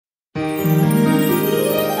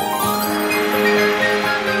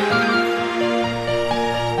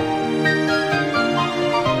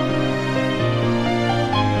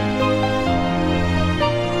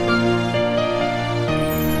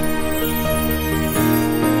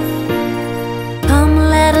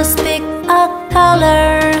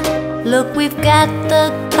Look, we've got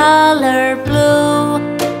the color blue.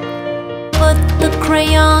 Put the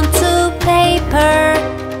crayon to paper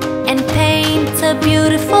and paint a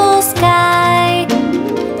beautiful sky.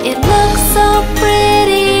 It looks so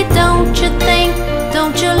pretty, don't you think?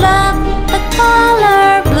 Don't you love the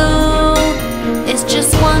color blue? It's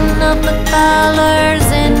just one of the colors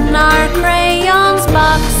in our crayons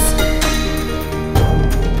box.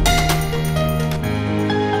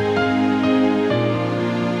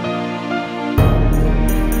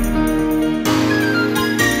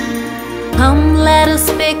 Come, let us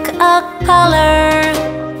pick a color.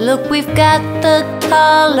 Look, we've got the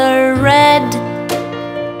color red.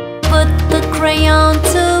 Put the crayon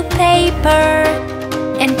to paper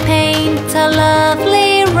and paint a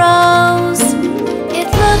lovely rose. It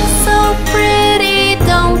looks so pretty,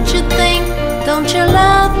 don't you think? Don't you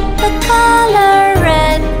love the color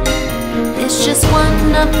red? It's just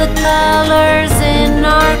one of the colors in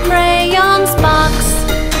our crayons box.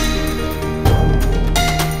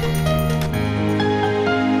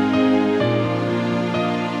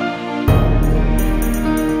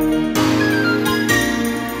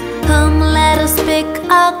 Pick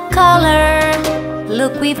a color.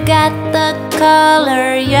 Look, we've got the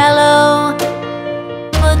color yellow.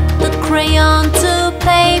 Put the crayon to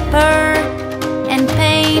paper and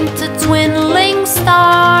paint a twinkling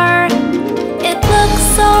star. It looks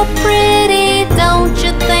so pretty, don't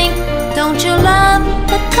you think? Don't you love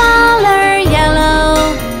the color yellow?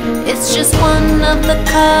 It's just one of the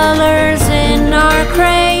colors in our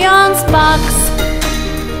crayons box.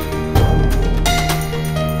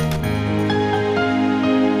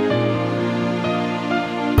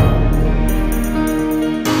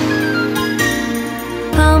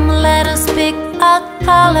 Pick a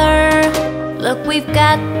color. Look, we've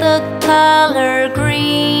got the color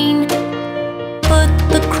green. Put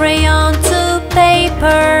the crayon to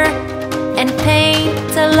paper and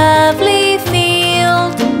paint a lovely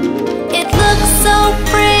field. It looks so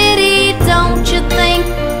pretty, don't you think?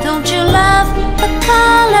 Don't you love the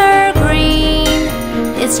color green?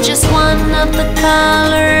 It's just one of the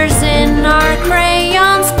colors in our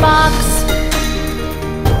crayons box.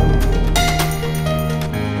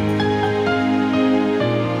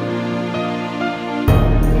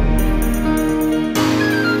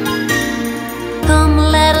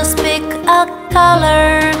 A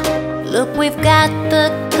color. Look, we've got the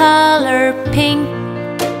color pink.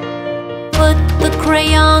 Put the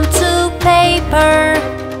crayon to paper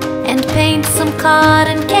and paint some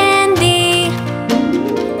cotton candy.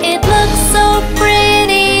 It looks so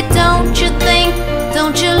pretty, don't you think?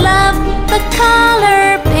 Don't you love the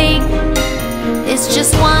color pink? It's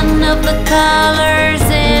just one of the colors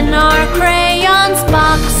in our crayons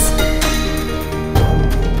box.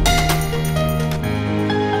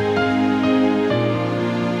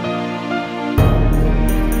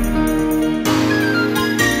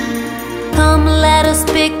 Let us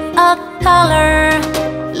pick a color.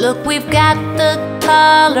 Look, we've got the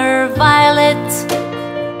color violet.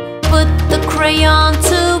 Put the crayon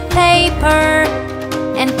to paper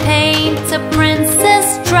and paint a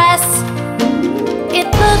princess dress. It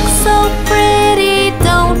looks so pretty,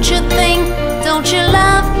 don't you think? Don't you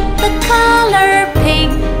love the color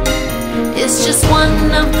pink? It's just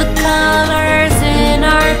one of the colors in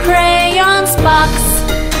our crayons box.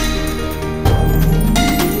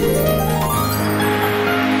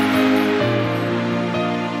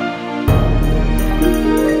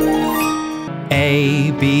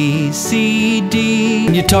 A, B, C, D.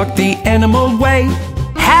 You talk the animal way.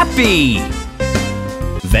 Happy.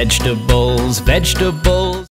 Vegetables, vegetables.